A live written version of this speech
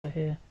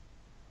here.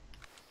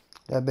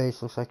 That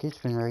base looks like it's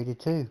been raided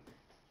too.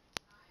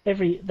 They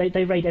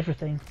raid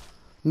everything.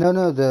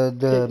 No,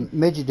 the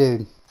midget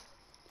dude.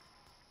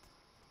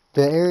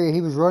 The area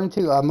he was running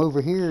to, I'm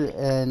over here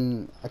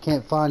and I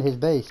can't find his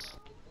base.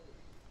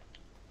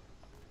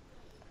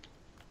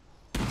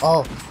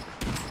 Oh,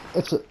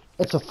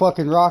 it's a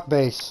fucking rock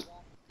base.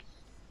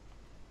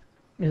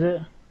 Is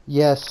it?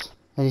 Yes,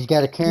 and he's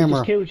got a He camera.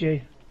 just killed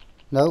you.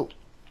 Nope.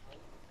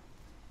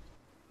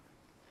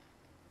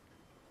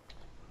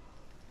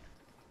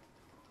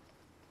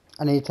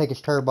 I need to take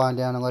his turbine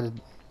down and let his...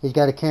 He's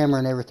got a camera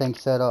and everything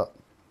set up.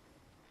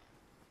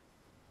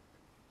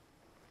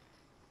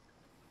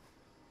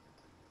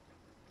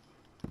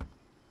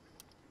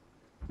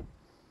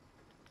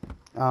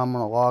 I'm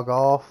gonna log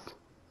off.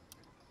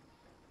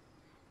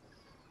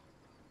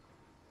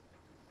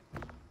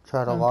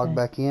 Try to log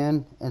back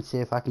in and see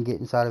if I can get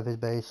inside of his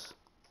base.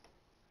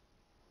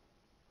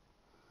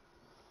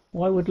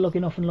 Why would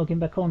logging off and logging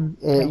back on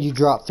help? You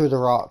drop through the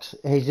rocks.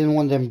 He's in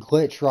one of them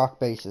glitch rock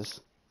bases.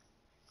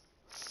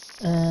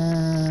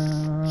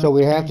 So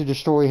we have to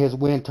destroy his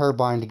wind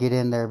turbine to get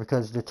in there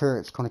because the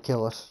turret's gonna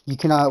kill us. We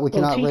cannot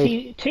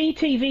raid.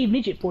 TTV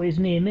Midget Boy is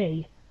near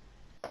me.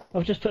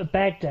 I've just put a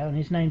bag down.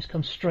 His name's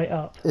come straight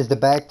up. Is the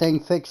bag thing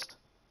fixed?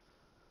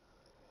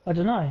 I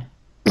don't know.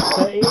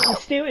 But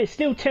it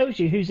still tells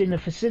you who's in the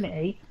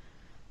vicinity.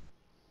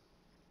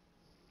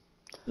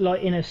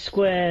 Like in a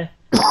square.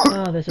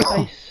 Oh, there's a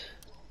base.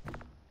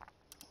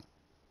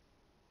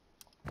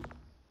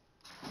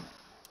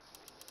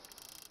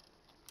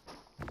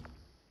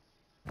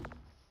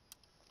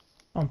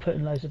 I'm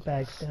putting loads of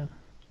bags down.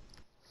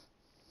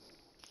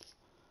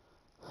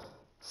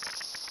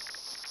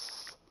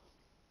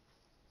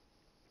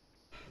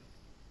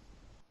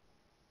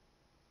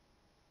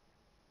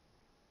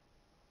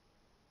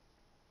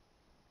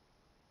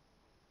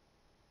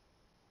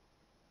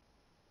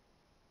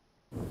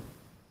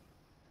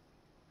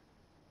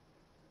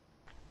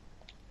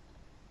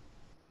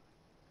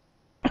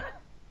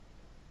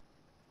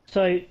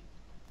 So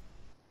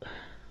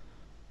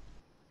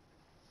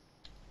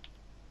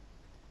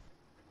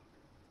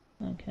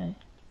okay.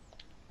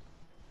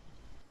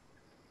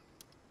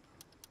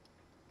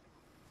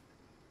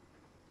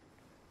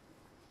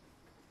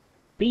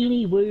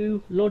 Beanie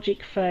Woo,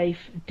 Logic Faith,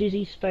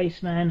 Dizzy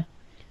Spaceman,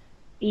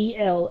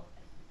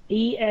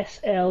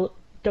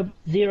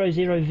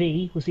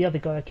 ESL00V was the other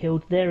guy I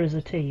killed. There is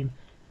a team.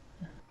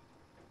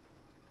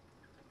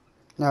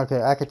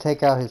 Okay, I could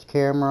take out his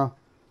camera,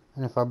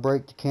 and if I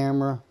break the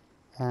camera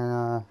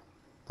and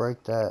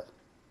break that.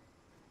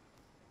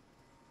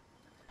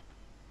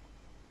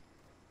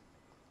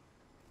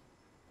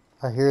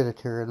 I hear the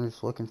turret, I'm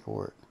just looking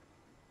for it.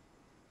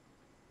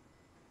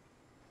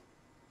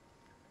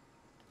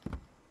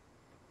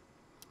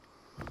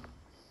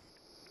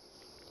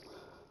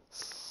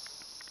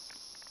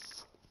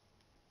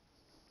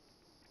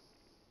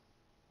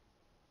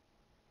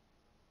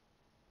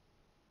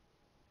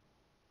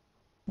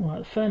 Right,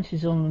 the furnace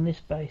is on this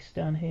base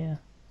down here.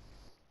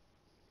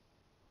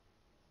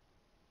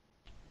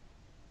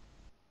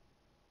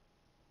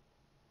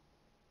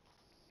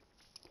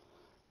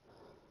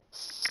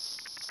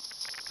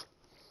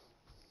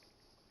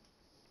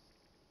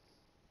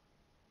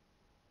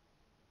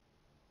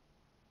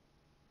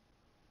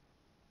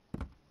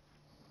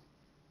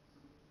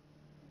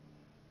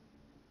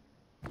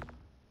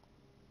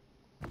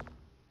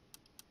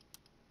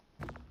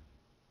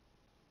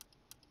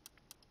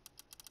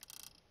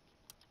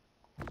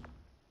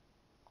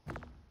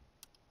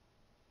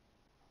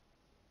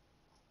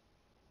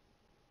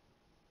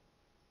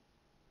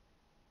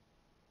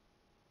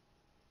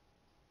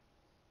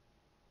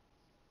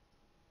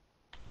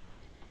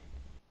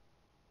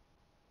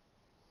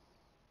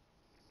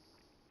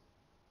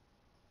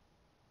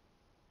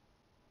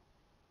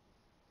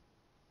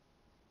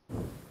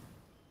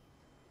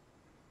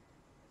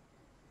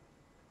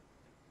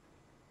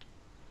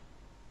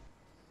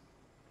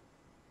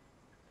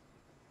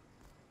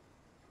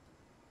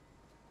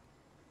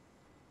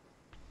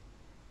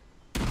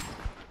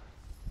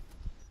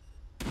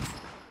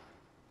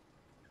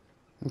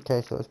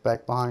 Okay, so it's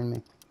back behind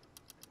me.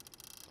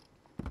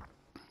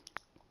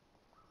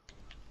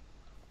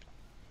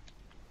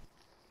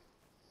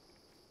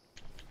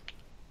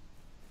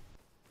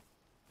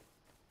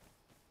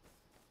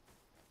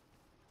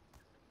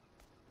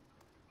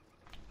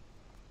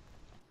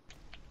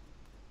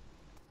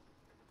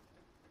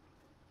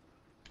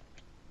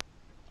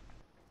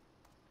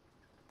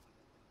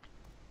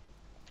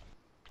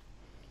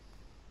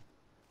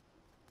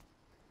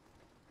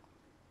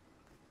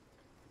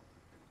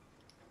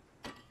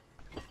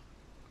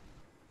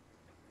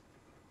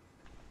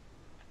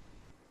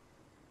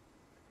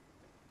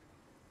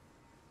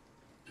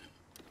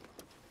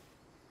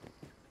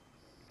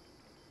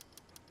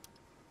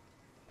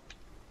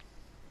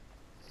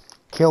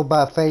 Killed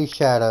by phase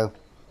shadow.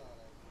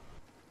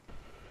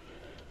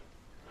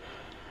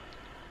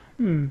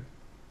 So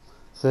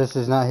this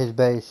is not his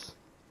base.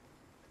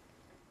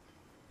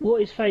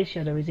 What is Phase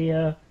Shadow? Is he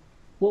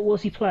what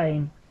was he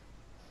playing?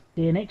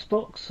 The an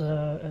Xbox?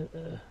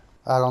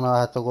 I don't know.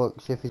 I have to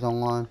look, see if he's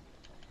online.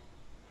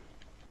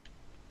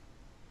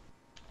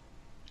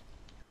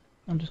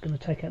 I'm just going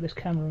to take out this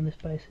camera on this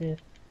base here,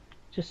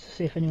 just to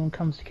see if anyone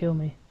comes to kill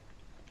me.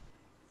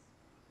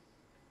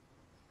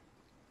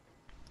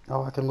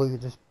 Oh, I can loot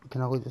this.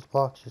 Can I loot this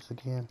box just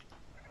again?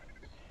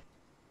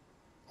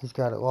 He's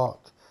got it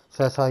locked.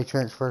 So that's how he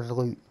transfers the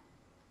loot.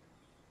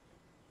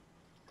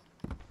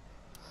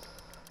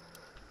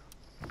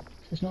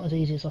 It's not as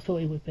easy as I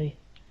thought it would be.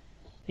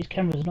 These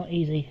cameras are not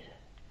easy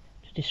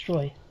to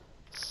destroy.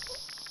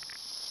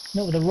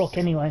 Not with a rock,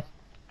 anyway.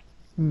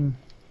 Hmm.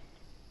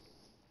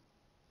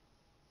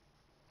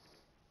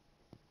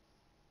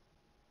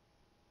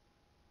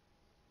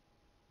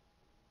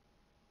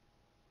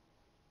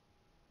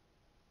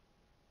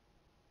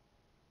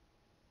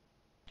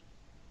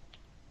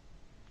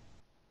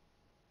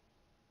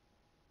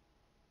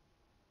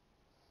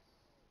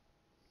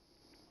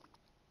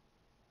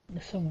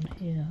 There's someone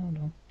here, hold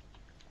on.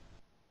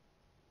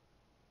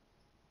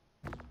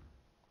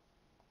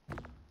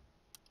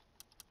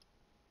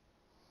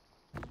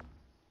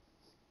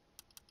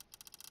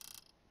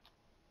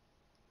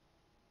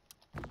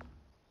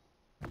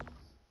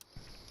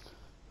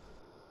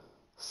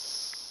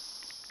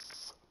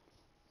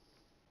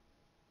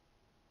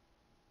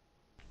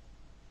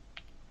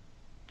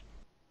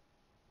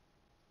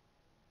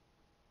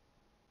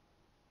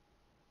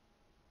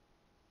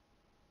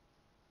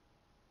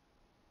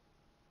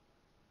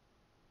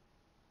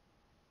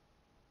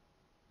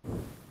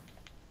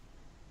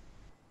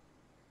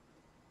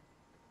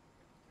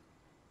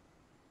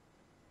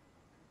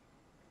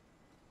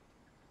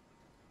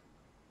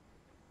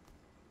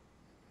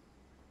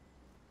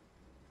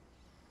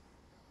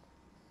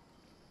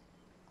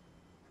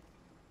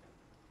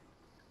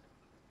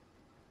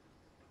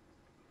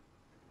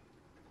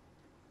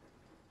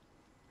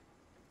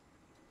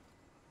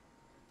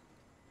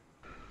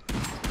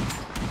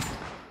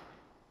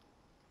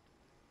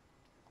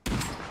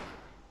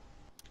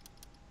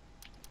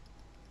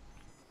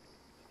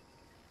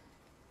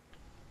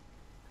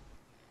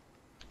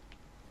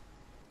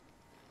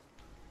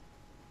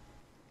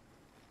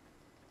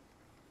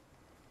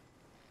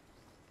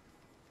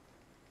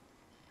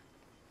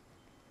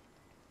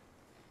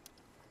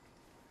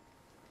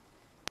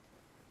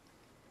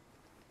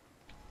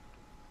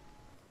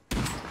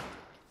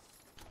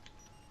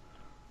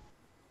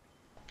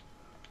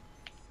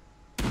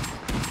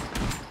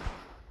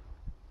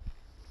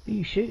 Who are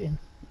you shooting?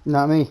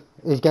 Not me.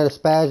 He's got a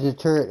spaz in the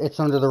turret. It's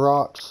under the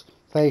rocks.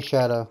 Phase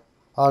shadow.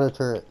 Auto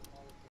turret.